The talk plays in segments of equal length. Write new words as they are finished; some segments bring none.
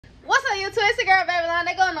What's up, YouTube? It's your girl, Babylon.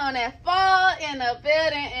 They going on that fall in the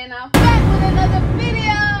building, and I'm back with another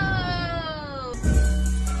video.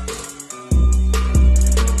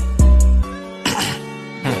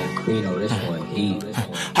 Queen, oh, this one heat.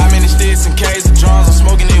 How many sticks and K's of drums? I'm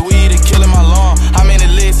smoking that weed and killing my lung. How many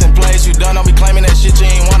licks in place you done? Don't be claiming that shit, you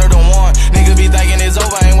ain't one of the one. Niggas be thinking it's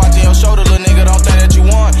over, ain't watching your shoulder, little nigga. Don't think that you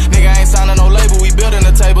won. Nigga ain't signing no label, we building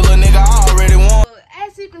a table, little nigga. I already won.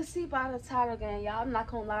 As you can see by the title, gang, y'all, I'm not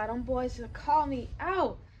gonna lie, them boys just call me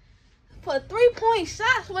out for 3-point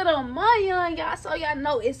shots with a money on y'all. So y'all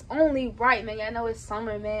know it's only right, man. Y'all know it's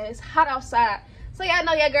summer, man. It's hot outside. So y'all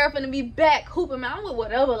know your girl finna be back hooping, man. I'm with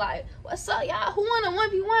whatever, like, what's up, y'all? Who want a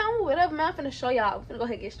 1v1? I'm with whatever, man. I'm finna show y'all. I'm finna go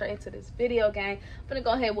ahead and get straight into this video, gang. I'm finna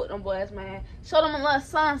go ahead with them boys, man. Show them a little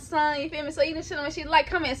son, you feel me? So you can show them a shit, like,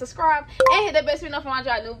 comment, subscribe, and hit that bell so you know when I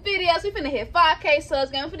drop new videos. We finna hit 5K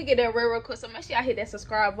subs, gang. We finna get there real quick, so make sure y'all hit that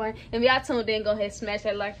subscribe button. If y'all tuned in, go ahead and smash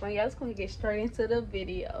that like button. Y'all just gonna get straight into the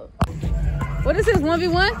video. What is this,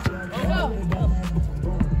 1v1?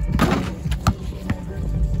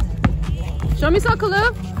 Show me some,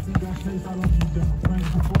 Khalil.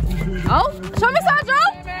 Oh, show me some, Drew.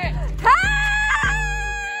 Hey!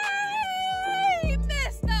 He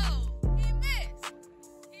missed, though. He missed.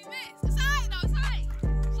 It's alright, though. It's alright.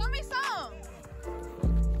 Show me some.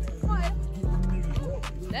 Come on.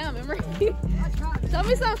 Damn, remember? Show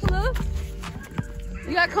me some, Khalil.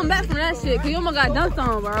 You gotta come back from that shit, because you almost got dunked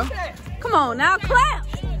on, bro. Come on, now. Claps.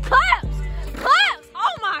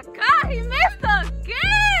 Oh, my God. He missed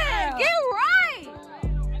again. Get right.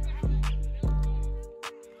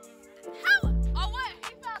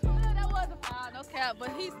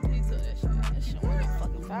 But he took that shit. That shit wasn't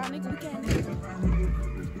fucking foul, nigga. We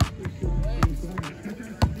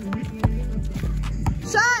can't.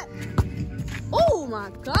 Shot! Oh my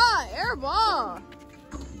God, air ball.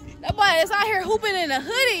 That boy is out here hooping in a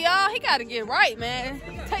hoodie, y'all. He gotta get right, man.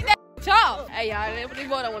 Take that off. Hey, y'all, these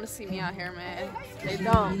boys don't want to see me out here, man. They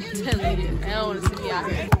don't. They don't want to see me out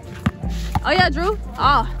here. Oh yeah, Drew.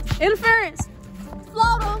 Oh, interference.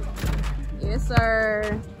 Float him. Yes,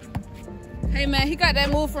 sir. Hey man, he got that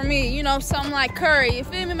move for me, you know, something like Curry. You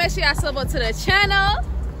feel me? Make sure y'all sub up to the channel.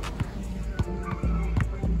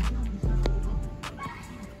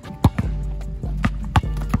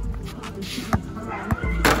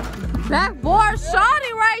 Backboard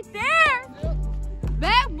shawty right there.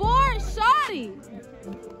 Backboard shawty.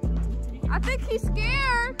 I think he's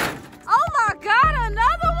scared. Oh my God,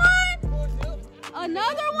 another one?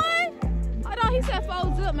 Another one? Hold on, he said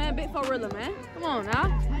folds up, man. Big for real, man. Come on now.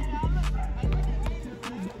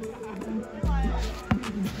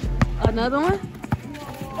 Another one.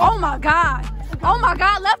 Oh my God. Oh my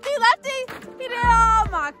God. Lefty. He did. Oh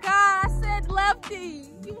my God. I said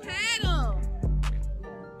lefty. You had him.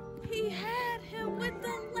 He had him with the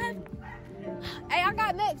left. Hey, I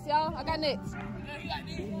got next, y'all. I got next.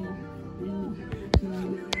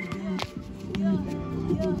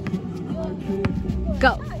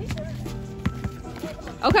 Go.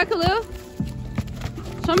 Okay, Khalil.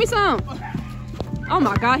 Show me some. Oh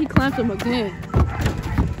my God. He clamped him again.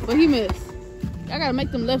 But he missed. I gotta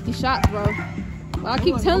make them lefty shots, bro. But I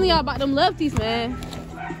keep telling y'all about them lefties, man.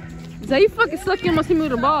 Zay, you fucking suck. You almost hit me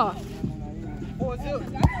with the ball.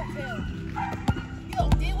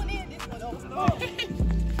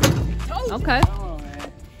 Okay.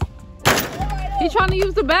 He trying to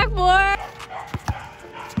use the backboard.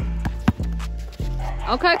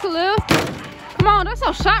 Okay, Khalil. Come on, that's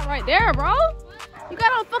your shot right there, bro. You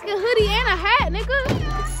got on fucking hoodie and a hat, nigga.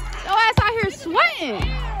 Your ass out here sweating.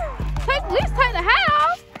 At least take the hat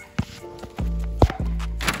off.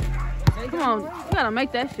 Come on, you gotta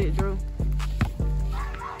make that shit, Drew.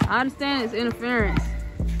 I understand it's interference.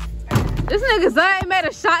 This nigga Zay ain't made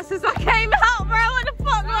a shot since I came out, bro. What the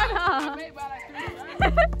fuck going on?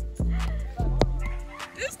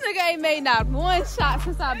 This nigga ain't made not one shot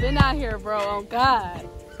since I've been out here, bro. Oh God.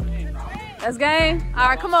 That's game. All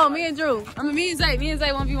right, come on, me and Drew. I mean, me and Zay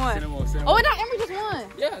 1v1. Oh, wait, no, Emery just won.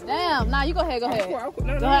 Yeah. Damn. Nah, you go ahead. Go ahead. Go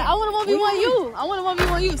ahead. I want to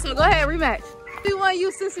 1v1 you. So go ahead, rematch. 1v1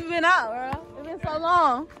 you since you've been out, bro. It's been so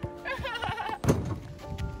long.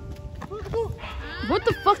 What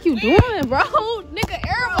the fuck you doing, bro? Nigga,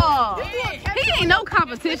 airball. He ain't no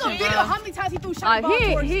competition, bro. How many times he threw shot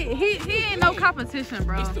he ain't no competition,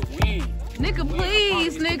 bro. Nigga,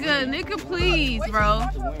 please, nigga, please, bro.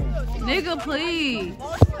 Nigga, please.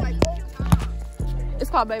 It's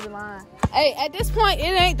called Babylon. Hey, at this point,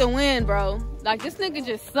 it ain't the win, bro. Like, this nigga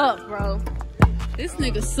just suck, bro. This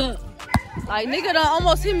nigga suck. Like, nigga done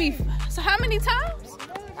almost hit me. So how many times?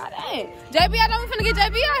 God dang. JB, I know we finna get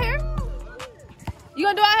JB out here. You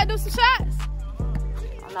gonna do out here do some shots?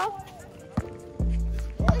 know.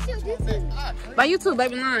 By YouTube,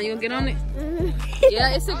 baby line. You gonna get on it?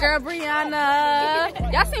 Yeah, it's your girl Brianna.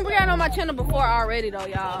 Y'all seen Brianna on my channel before already, though,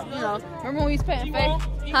 y'all. You know, remember when we was petting Faith?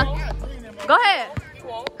 Huh? Go ahead.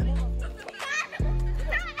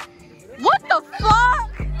 What the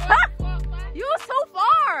fuck? You was too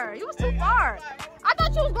far. You was too far. I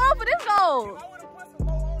thought you was going for this goal.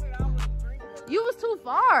 You was too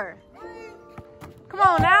far. Come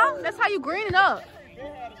on now. That's how you green it up.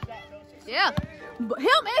 Yeah.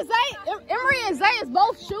 Him and Zay, Emery and Zay is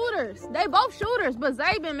both shooters. They both shooters, but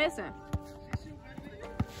Zay been missing.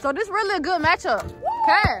 So this really a good matchup.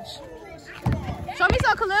 Cash. Show me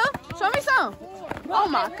some, Khalil. Show me some. Oh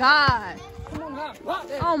my God.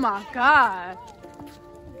 Oh my God.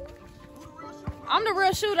 I'm the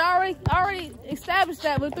real shooter. I already established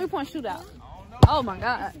that with 3-point shootout. Oh my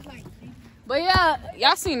God. But yeah,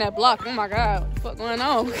 y'all seen that block. Oh my God. What the fuck going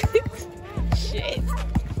on? Shit.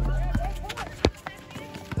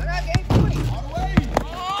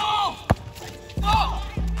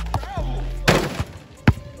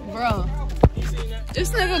 Bro,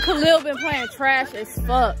 this nigga Khalil been playing trash as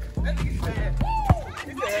fuck.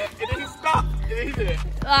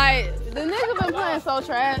 Like, the nigga been playing so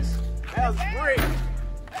trash. That was great.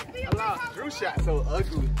 I lost. Drew shot so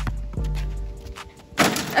ugly.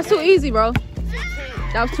 That's too easy, bro.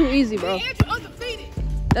 That was too easy, bro.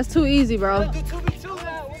 That's too easy, bro.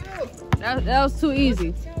 That was too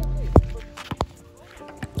easy.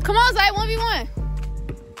 Come on, Zay, 1v1.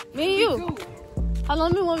 Me and you. Hold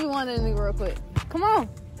on, let me 1v1 that nigga real quick. Come on.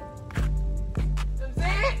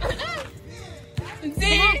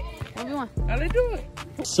 1v1. How they do it?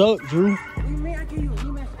 What's up, Drew? I give you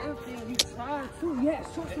rematch everything. You tried to. Yes,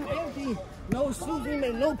 shoot everything. No shoes, we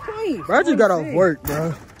make no points. Bro, I just got off work,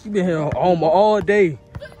 bro. You been here all day.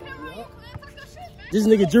 This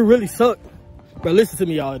nigga Drew really sucked. Bro, listen to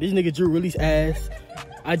me, y'all. This nigga Drew really ass.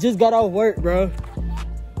 I just got off work, bro.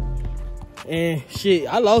 And shit,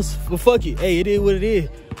 I lost, but fuck it. Hey, it is what it is.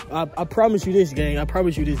 I promise you this, gang. I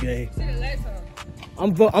promise you this, gang.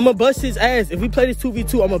 I'm gonna bust his ass. If we play this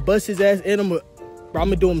 2v2, I'm gonna bust his ass and I'm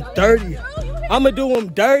gonna do him dirty. I'm gonna do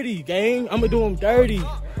him dirty, gang. I'm gonna do him dirty.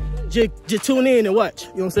 Just tune in and watch. You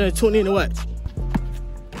know what I'm saying? Tune in and watch.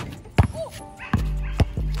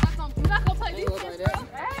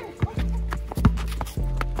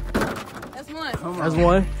 That's one. That's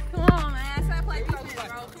one. Come on, man. I said play defense, bro.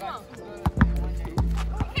 Come on. You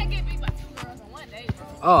can't get beat by 2 girls in 1 day, bro.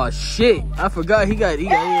 Oh shit! I forgot he got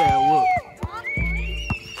whoop.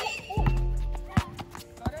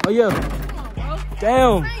 Oh yeah.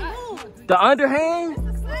 Damn. The underhand.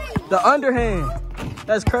 The underhand.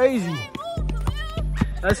 That's crazy.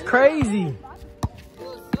 That's crazy.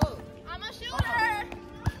 I'm a shooter.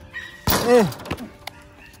 Yeah.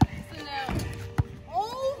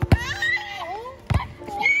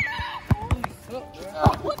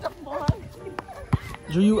 What the fuck?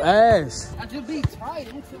 Drew, you ass. I just be tight.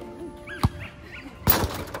 It look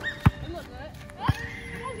good.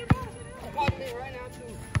 I'm popping it right now,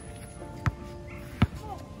 too.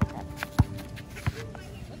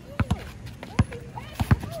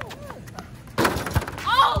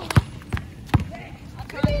 Oh!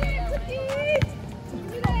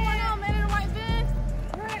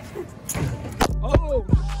 Oh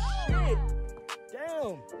shit!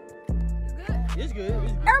 Damn. It's good.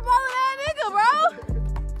 Airball that nigga, bro.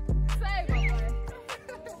 Save him,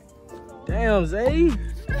 boy. Damn, Zay.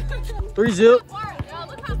 3 zip. Look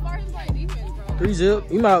how far he's playing defense, bro. 3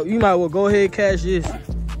 zip. You might well go ahead and cash this.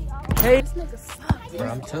 Hey. This nigga sucks. Bro,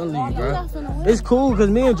 I'm telling you, bro. It's cool because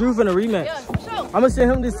me and Drew finna rematch. Yeah, for sure. I'm gonna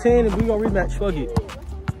send him this 10 and we gonna rematch. Fuck it.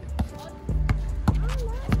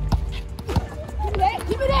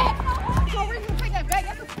 Give me that. So we're gonna take that back.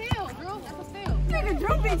 That's a steal, Drew. That's a steal. Nigga,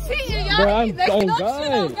 Drew be cheating, y'all. Bro, I'm They on don't God.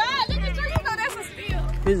 shit on God. Look at Drew, you know that's a steal.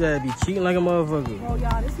 His ass be cheating like a motherfucker. Bro,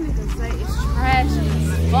 y'all, this nigga Zay is trash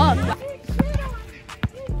as fuck.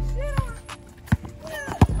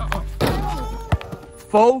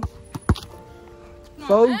 Four.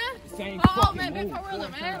 Oh, man, big Gorilla,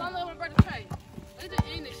 man. I love my brother Trey. Let's just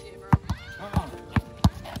end this shit, bro.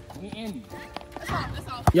 We end it. That's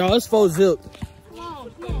all. Y'all, it's 4 zip. Come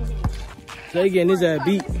on. Zay getting his ass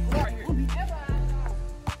beat.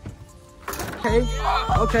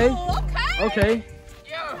 Okay.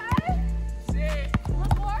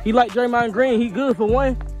 He like Draymond Green. He good for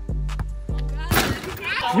one.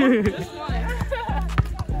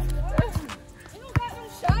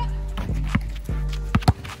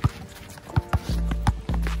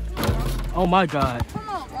 Oh my God. Come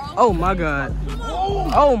on, bro. Oh my God.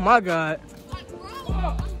 Oh my God. Like, bro,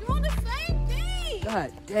 I'm doing the same thing.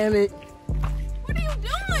 God damn it. What are you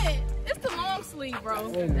doing? sleeve, bro.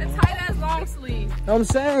 That tight ass long sleeve. You know what I'm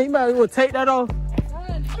saying? You might as well take that off. Go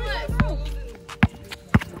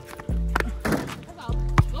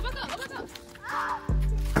back up, go back up.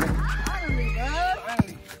 Finally, bro.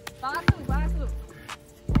 5-2, 5-2.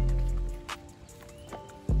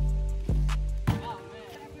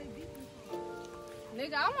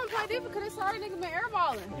 Nigga, I want to play defense because this sorry nigga been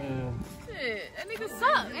airballing. Shit, that nigga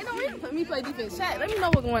suck. Ain't no reason for me to play defense. Chat, let me know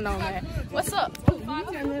what's going on, man. What's up?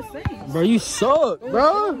 Bro, you suck,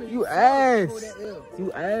 bro. You ass.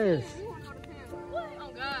 You ass.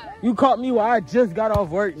 Oh, God. You caught me while I just got off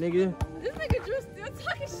work, nigga. This nigga Drew still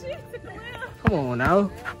talking shit to the wheel. Come on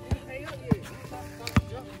now.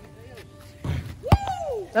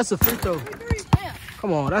 Woo! That's a free throw. Damn.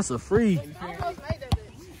 Come on, that's a free. I almost made that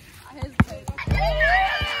bitch. I hesitated.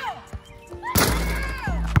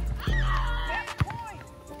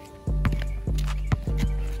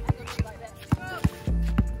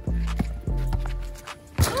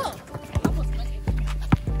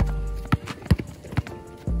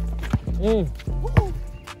 Mm.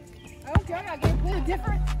 I don't care. I get good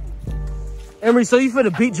different. Emery, so you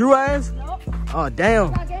finna beat Drew ass? Nope. Oh,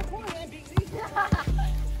 damn. I get point and big D.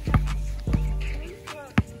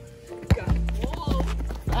 Whoa.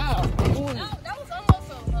 Wow. That was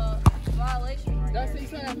almost a violation right That's there. what you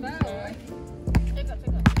said, foul, right? Take up.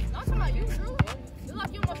 No, I'm talking about you, Drew. You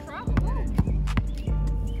like you almost traveled.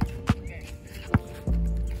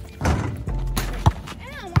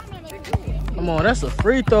 Damn, why am I making you? Come on, that's a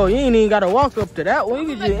free throw. You ain't even gotta walk up to that one.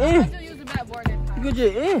 You can just in. I use the backboard next time. You can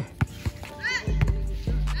just in.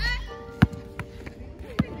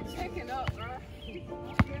 Checking up, bro.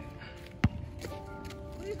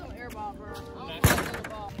 Please don't airball, bro. I don't want to get the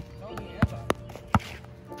ball.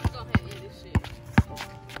 Let's go ahead and end this shit.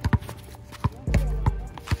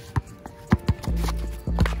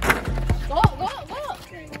 Go up.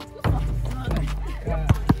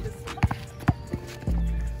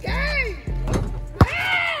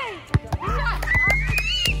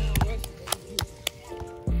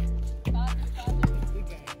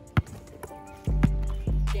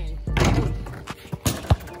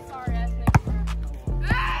 Sorry, ass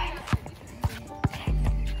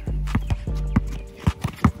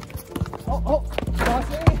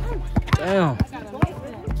nigga. Damn. Come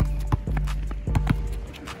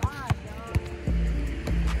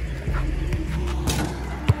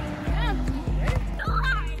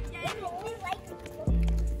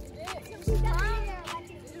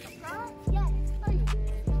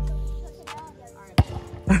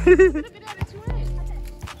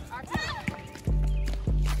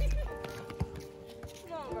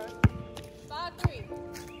on, bro. 5-3.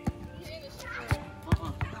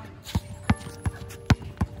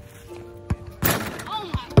 Oh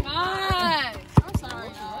my God. I'm sorry,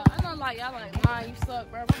 y'all. I don't like y'all like mine. You suck,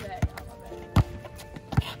 bro. My bad, y'all.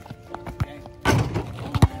 My bad.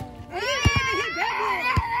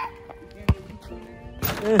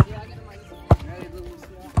 Yeah, I got him like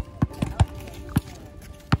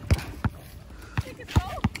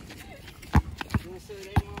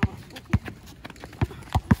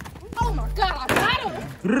oh my God, I got him!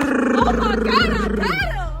 Oh my God, I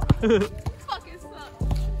got him! You fucking suck.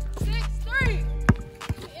 6-3.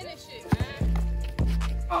 We in this shit, man.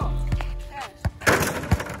 Ash.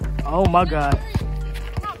 Oh my God.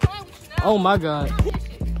 I'm not playing with you now. Oh my God.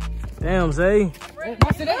 Damn, Zay. I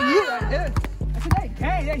said that you right there. I said that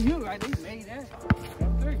gang, that you right there. You made that.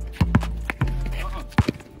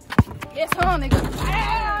 Yes, huh, nigga.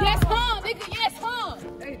 Yes, huh, nigga. Yes, huh.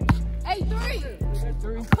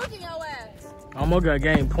 8-3. Cooking your ass. Oh my God,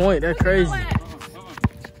 game point. That's Cooking crazy. your ass.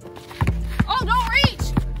 Oh, don't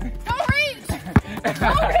reach. Don't reach.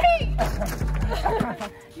 Don't reach.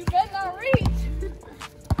 You better not reach.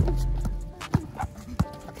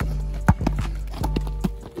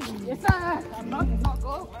 Yes, sir. I'm not gonna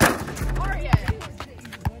go. Sorry, ass.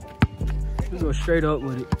 We go straight up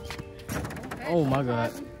with it. Oh my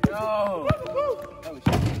God. Yo.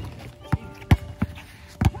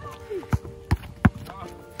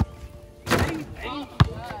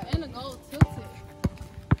 And the goal tilted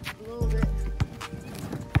a little bit.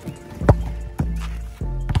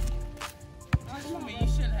 I mean, you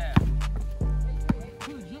should have.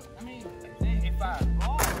 I mean, 8-5.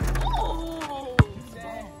 Oh,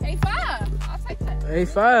 8-5. I'll take that.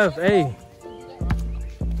 8-5, hey.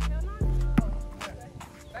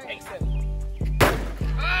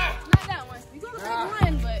 Not that one. You got a big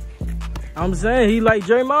one, but I'm saying he like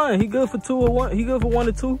Draymond. He good for 2 or 1. He good for 1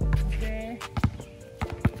 or 2.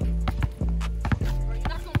 bro, you're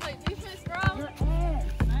not gonna play defense, bro.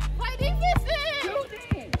 Play defense then.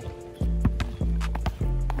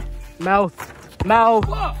 Mouth. Face,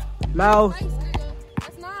 nigga.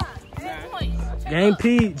 Game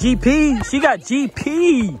P. GP. She got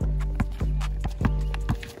GP.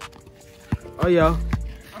 Oh, yeah.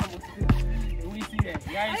 We see that.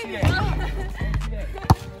 Y'all ain't see that. I'm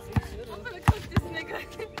gonna cook this nigga.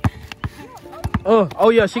 Oh,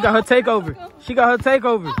 yeah. She got her takeover. She got her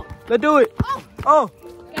takeover. Let's do it. Oh.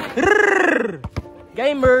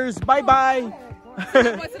 Gamers. Bye-bye.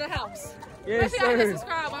 Went to the house. Yes, Make sure y'all hit sir.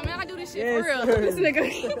 subscribe, man. I do this shit Yes, for real. sir.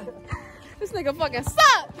 This nigga fucking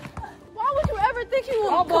suck. Why would you ever think you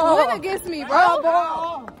would win against me,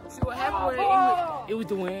 bro? See what happened? It was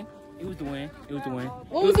the win. It was the win. It was the win.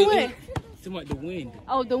 What was the win? The wind.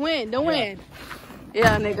 Oh, the win. The win.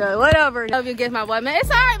 Yeah, nigga. Whatever. Love you against my boy, man.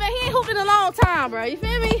 It's alright, man. He ain't hooped in a long time, bro. You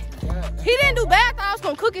feel me? He didn't do bad. I thought I was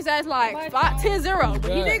gonna cook his ass like 10-0,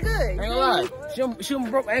 but he did good. I ain't gonna lie. She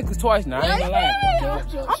broke ankles twice now. I ain't gonna lie.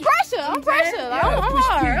 I'm pressure. Like,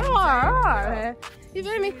 I'm hard, man. You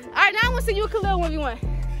feel me? All right, now I want to see you and Khalil 1v1.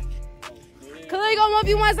 Khalil, you going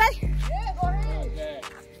 1v1, Zay? Yeah, go ahead.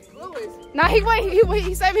 Nah, he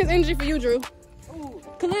saving his energy for you, Drew.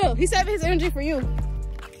 Khalil, he saving his energy for you.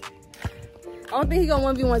 I don't think he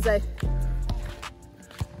going 1v1, Zay.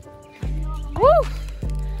 Woo!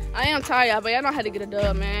 I am tired, y'all, but y'all know how to get a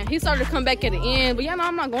dub, man. He started to come back at the end, but y'all know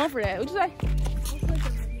I'm not going for that. What'd you say?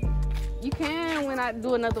 You can when I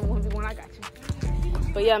do another 1v1. I got you.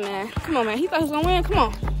 But yeah, man. Come on, man. He thought he was gonna win. Come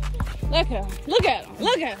on. Look at him. Look at him.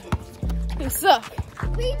 Look at him. He suck.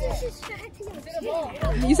 Please subscribe to your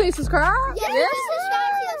channel. You say subscribe? Yes,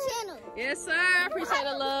 subscribe to your channel. Yes, sir. I appreciate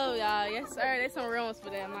the love, y'all. Yes, sir. There's some real ones for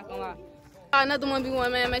that. I'm not gonna lie. Another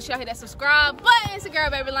 1v1, man. Make sure y'all hit that subscribe button. It's your girl,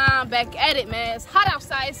 Babylon. Back at it, man. It's hot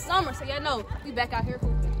outside. It's summer, so y'all know we back out here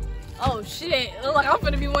hooping. Oh, shit. Look like I'm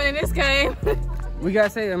finna be winning this game. We gotta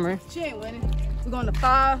say that, man. She ain't winning. We're going to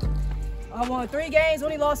 5. I won 3 games,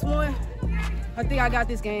 only lost 1. I think I got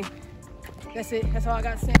this game. That's it. That's all I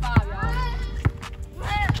got to say. 5, y'all.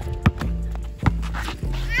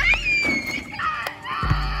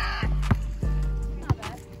 Not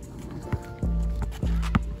bad.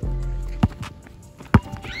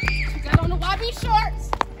 She got on the YB shorts.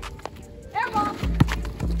 There, Mom.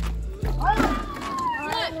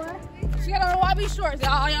 She got on the YB shorts.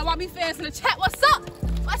 All y'all YB fans in the chat. What's up?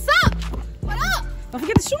 What's up? What up? Don't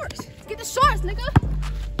forget the shorts. Get the shorts, nigga.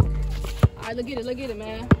 All right, look at it,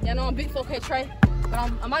 man. Y'all know I'm big 4K Trey, but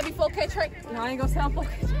I might be 4K Trey. No, I ain't gonna sound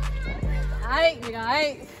 4K Trey. I ain't, nigga, I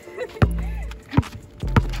ain't.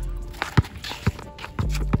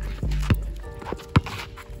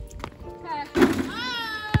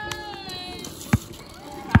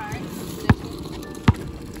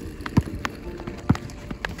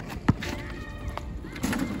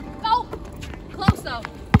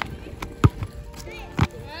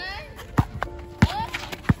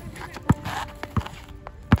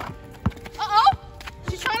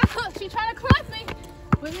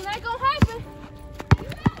 But it ain't gonna happen.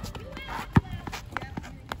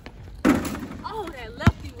 Oh, that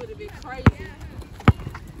lefty would have been crazy.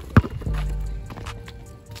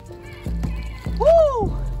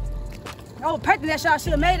 Woo! Oh, practice that shot. I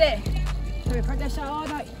should have made that. Practice that shot all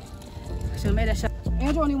night. I should have made that shot.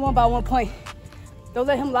 Andrew only won by 1 point. Don't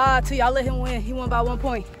let him lie to you. I let him win. He won by 1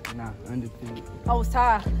 point. Nah, undefeated. I was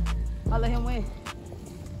tired. I let him win.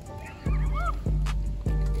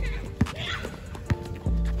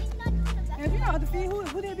 If you're not undefeated,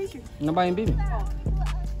 who did beat you? Nobody ain't beat me.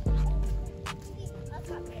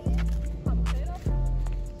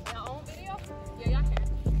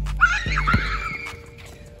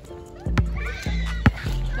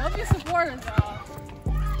 Don't be supporters, y'all.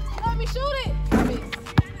 Let me shoot it. Don't be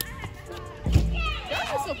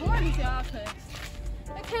supporters, y'all, cause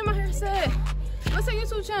they came out here and said, what's your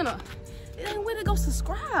YouTube channel? It ain't way to go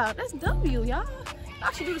subscribe. That's W, y'all.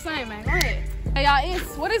 Y'all should do the same, man. Go ahead. Hey, y'all,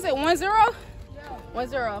 it's, what is it, 1-0? Yeah.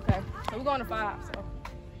 1-0, okay. So we're going to 5, so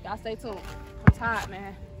y'all stay tuned. I'm tired,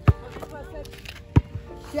 man.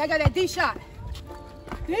 See, I got that D shot.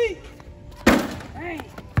 D. Dang.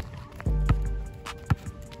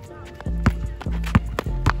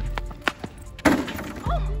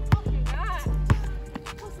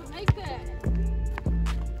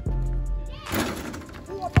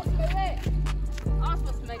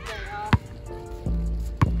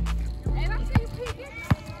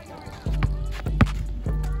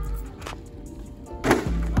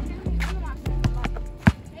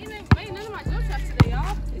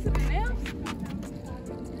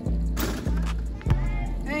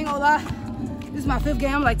 This is my 5th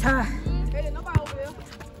game. I'm like tired. Hey, nobody over there.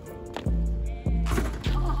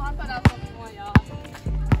 Oh, I thought I was on one, y'all.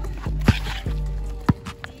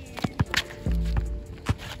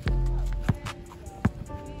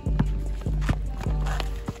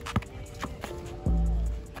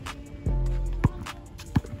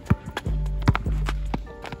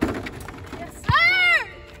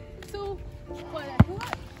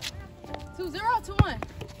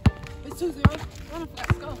 2-0. Running for that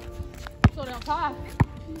score. So they're on tie.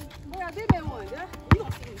 Boy, I did that one, yeah? You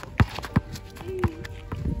gonna see me.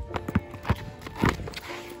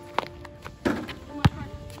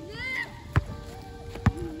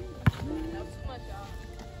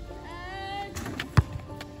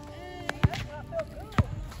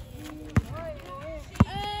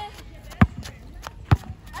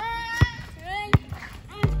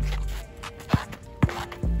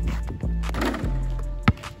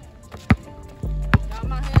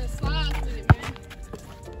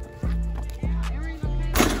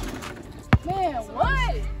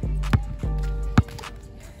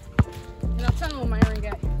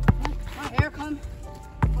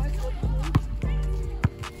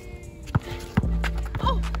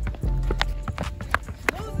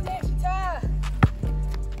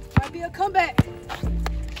 Comeback.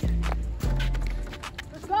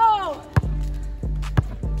 Let's go.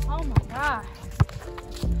 Oh my God.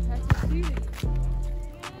 That's a beauty.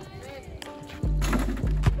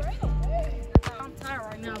 I'm tired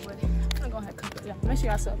right now, but I'm gonna go ahead and cook it. Yeah, make sure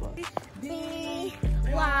y'all sub up.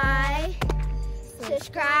 BY.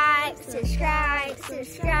 Subscribe.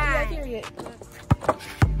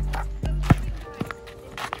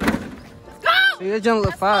 Your jump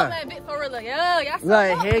look fire. Yeah,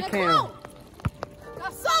 Like head cam.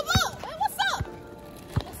 Y'all sub up, man. What's up?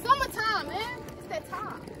 It's summertime, man. It's that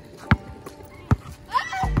time.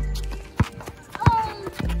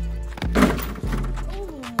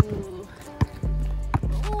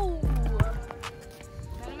 Ooh.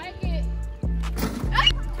 Gotta make it.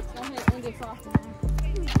 Let's go ahead and get soft, man.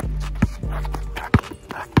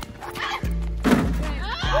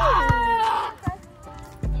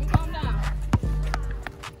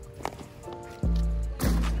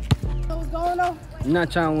 You're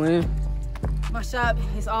not trying to win. My shot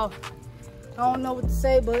is off. I don't know what to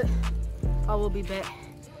say, but I will be back.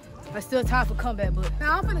 There's still time for comeback, but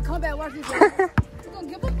now I'm finna come back. Watch this. You're gonna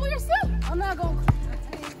give up for yourself. I'm not gonna.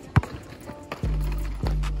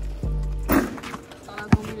 Thought I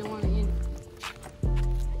was gonna be the one to end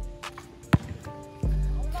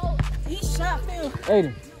it. These shots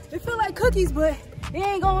Aiden. they feel like cookies, but they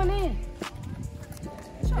ain't going in.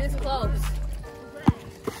 It's close.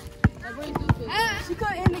 She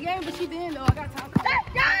couldn't end the game, but she did though. I got time.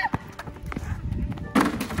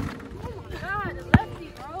 Oh my God, the lefty,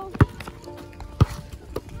 bro.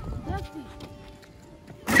 Lefty.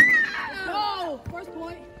 No, first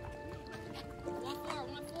point.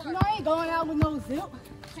 1-4. You know I ain't going out with no zip.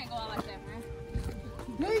 Can't go out like that, man.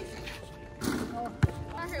 Please.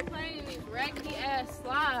 I'm here playing in these raggedy ass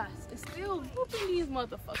slides. It's still whooping these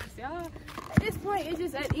motherfuckers, y'all. At this point, it's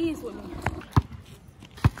just at ease with me.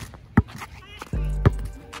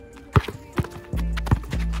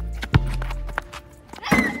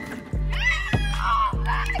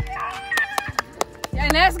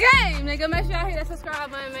 And that's game, nigga. Make sure y'all hit that subscribe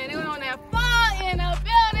button, man. They went on that fall in the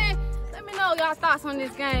building. Let me know y'all thoughts on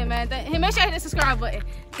this game, man. Hey, make sure you hit that subscribe button.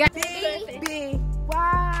 BY.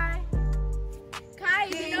 Kai,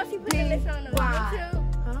 you know she put this on the YouTube.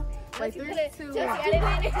 Huh? Wait, 3, 2, 1.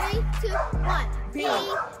 3, 2, 1.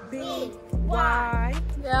 BY.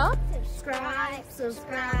 Yeah.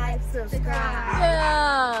 Subscribe.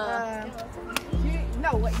 Yeah.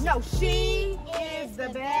 No, wait, no, she is the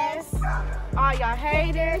best. All y'all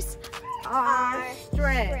haters are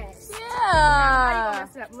stressed. Yeah.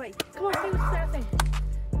 Wait, come on, see what you're saying.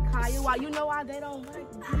 Kaya, why you know why they don't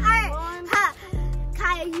like bbylon?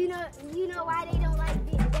 Kaya, you know why they don't like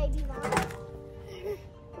bbylon?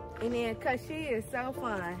 And then, cause she is so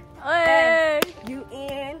fun. Hey.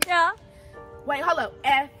 F-U-N. Yeah. Wait, hold up.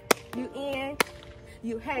 F-U-N.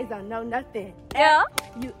 You haters don't know nothing. Yeah.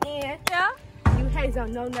 F-U-N. Yeah. You haters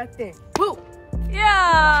don't know nothing. Woo.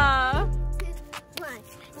 Yeah. 2, 1.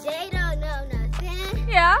 Jay don't know nothing.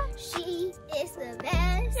 Yeah. She is the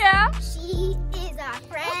best. Yeah. She is our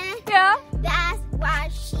friend. Yeah. That's why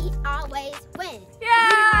she always wins.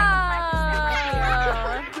 Yeah.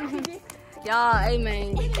 Y'all, hey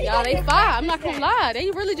man, y'all they fire. I'm not gonna lie, they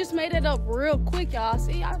really just made it up real quick, y'all.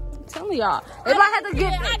 See, I'm telling y'all, they might have to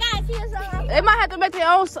get. I gotta see something. They might have to make their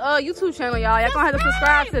own YouTube channel, y'all. Y'all gonna have to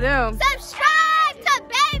subscribe to them. Subscribe to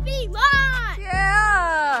bbylon.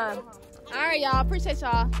 Yeah. All right, y'all. Appreciate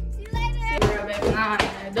y'all. See you later. Nah,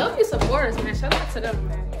 man. They'll be supporters, man. Shout out to them,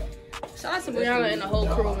 man. Shout out to Brianna and the whole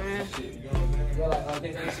crew, man.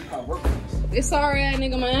 It's sorry, ass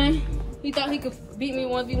nigga, man. He thought he could beat me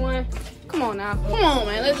 1v1. Come on now. Come on,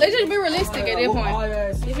 man. Let's just be realistic at this point.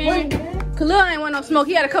 You feel me? Khalil ain't want no smoke.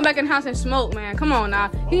 He had to come back in the house and smoke, man. Come on now.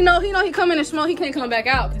 He know he come in and smoke. He can't come back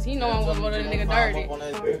out because he know I'm gonna go to the nigga dirty.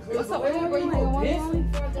 What's up, man?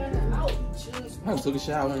 I took a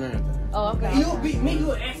shower and everything. Oh, okay. You beat me,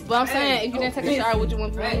 you an ass. But I'm saying, if you didn't take a shower, would you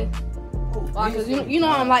want to me? Like, cause you know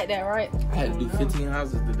I'm like that, right? I had to do 15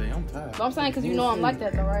 houses today. I'm tired. But I'm saying, cause you know I'm like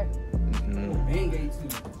that, though, right?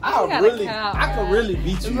 I could really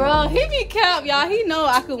beat you. Bro, he be cap, y'all. He know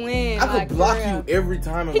I could win. I could block you every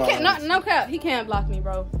time. He can't. No cap. He can't block me,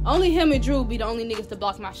 bro. Only him and Drew be the only niggas to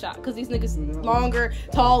block my shot. Cause these niggas longer,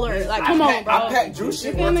 taller. Like, come on, bro. I packed Drew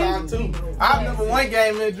shit one time too. I remember one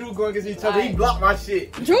game me and Drew going against each other. He blocked my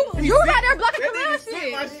shit. Drew right there blocking my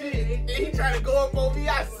shit. My shit. And he tried to go up on me.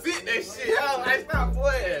 I sit that shit. I was like, stop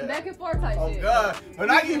playing. Back and forth type shit. Oh God. When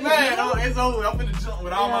I get mad, it's over. I'm finna jump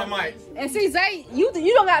with all my might. And see, Zay, you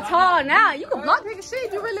don't got tall now. You can block nigga shit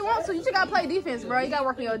if you really want to. You just gotta play defense, bro. You gotta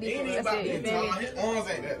work on your defense. That's it. His arms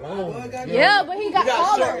ain't that long. Yeah, but he got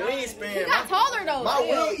taller. Wingspan. He got taller though.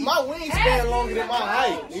 My wingspan longer than my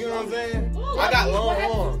height. You know what I'm saying? I got long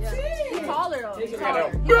arms. He's taller though. He's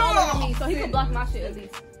taller. He's taller than me, so he can block my shit at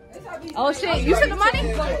least. Oh shit, you sent the money?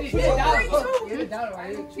 You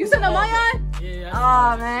sent the money on? Yeah.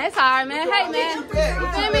 Oh man, it's alright, man. Hey man, you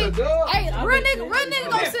feel me? Hey, real nigga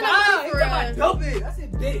gonna send the money for us. Dope it. I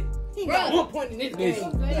said bet. He got 1 point in this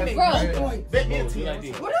game. Bro, Bet me a team like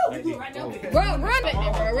this. What else? We do right now.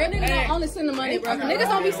 Real niggas don't only send the money, bro. Niggas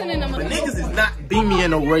don't be sending the money. But niggas is not beat me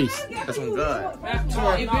in no race. That's on God.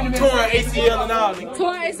 Torn ACL and all.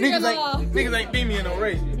 Torn ACL and all. Niggas ain't beat me in no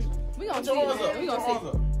race. We gonna see. We gonna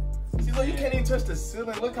see. See, look, you can't even touch the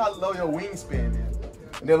ceiling. Look how low your wingspan is.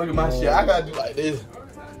 And then look at my shit. I gotta do like this.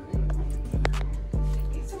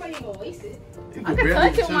 Somebody ain't gonna waste it. I can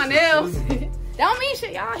touch it with my nails. That don't mean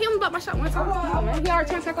shit, y'all. He only blocked my shot one time. Man. He already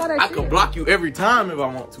trying to take all that shit. I could block you every time if I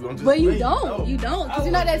want to. I'm just but you don't. You don't. Because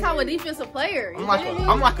you know that's how a defensive player. I'm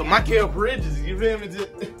like a Michael Bridges. You feel me?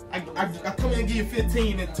 I come in and give you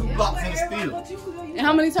 15 and 2 blocks and a steal. And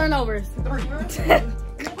how many turnovers? 3.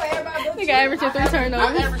 He got averaging 3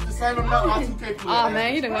 turnovers. I averaged the same amount on 2K players. Oh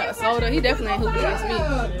man, he done got a soda. He definitely ain't hooping against me.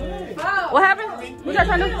 What happened? What y'all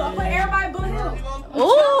trying to do? Everybody but him.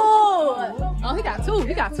 Ooh. Oh, he got 2.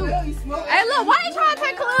 He got 2. Hey, look, why you trying to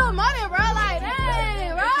take Khalil money, bro? Like,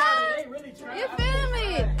 dang, bro. You feel me?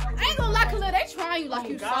 I ain't gonna lie, Khalil. They trying you like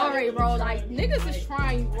you sorry, bro. Like, niggas is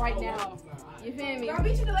trying you right now. You feel me? I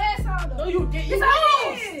beat you the last time though. No, you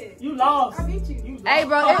lost. You lost. I beat you. Hey,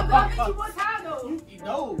 bro. I beat you one time though.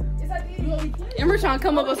 No. Yes, I did. Ember trying to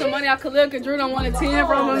come up with some money out Khalil because Drew don't want a 10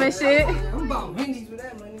 from him and shit. I'm about Wendy's with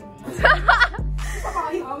that money.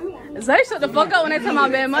 Zay shut the fuck up when they talking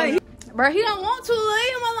about bad money. Bro, he don't want to.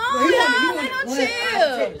 Leave him alone, y'all. Let him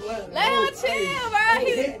chill. Let him chill,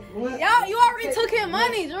 bro. Y'all, you already took his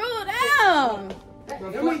money, Drew. Damn. Bro,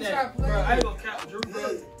 I ain't gonna count Drew, bro.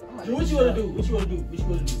 Drew, what you wanna do? What you wanna do? What you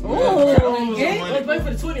wanna do? Ooh. Let's play for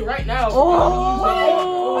the 20 right now.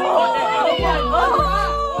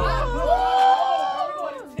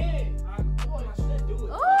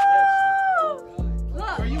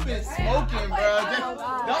 Bro, you been smoking, bro.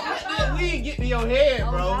 Don't let that weed get to your head,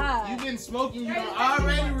 bro. You been smoking. You done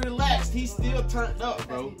already relaxed. He's still turned up,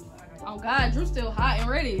 bro. Oh God, Drew's still hot and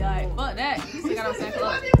ready. Like, fuck that. He still got on Santa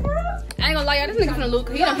Claus. I ain't gonna lie, y'all. This nigga finna Luke.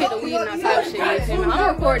 He done hit the weed and that type of shit. I'm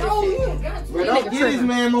gonna record this shit. Bro, don't give this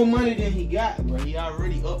man more money than he got, bro. He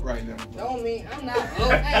already up right now. Don't mean I'm not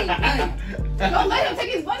up. Hey. Don't let him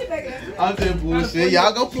take his money back. I'm just bullshit.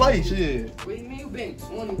 Y'all go play shit. What do you mean you been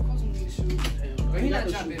 20? Of course I'm gonna shoot. But he not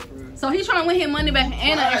trying to bet for real. So he's trying to win his money back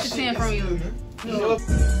and an extra 10 from you.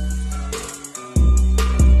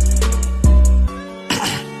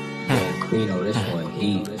 You know this one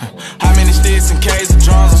heat. How many sticks and K's of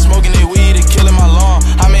drums I'm smoking?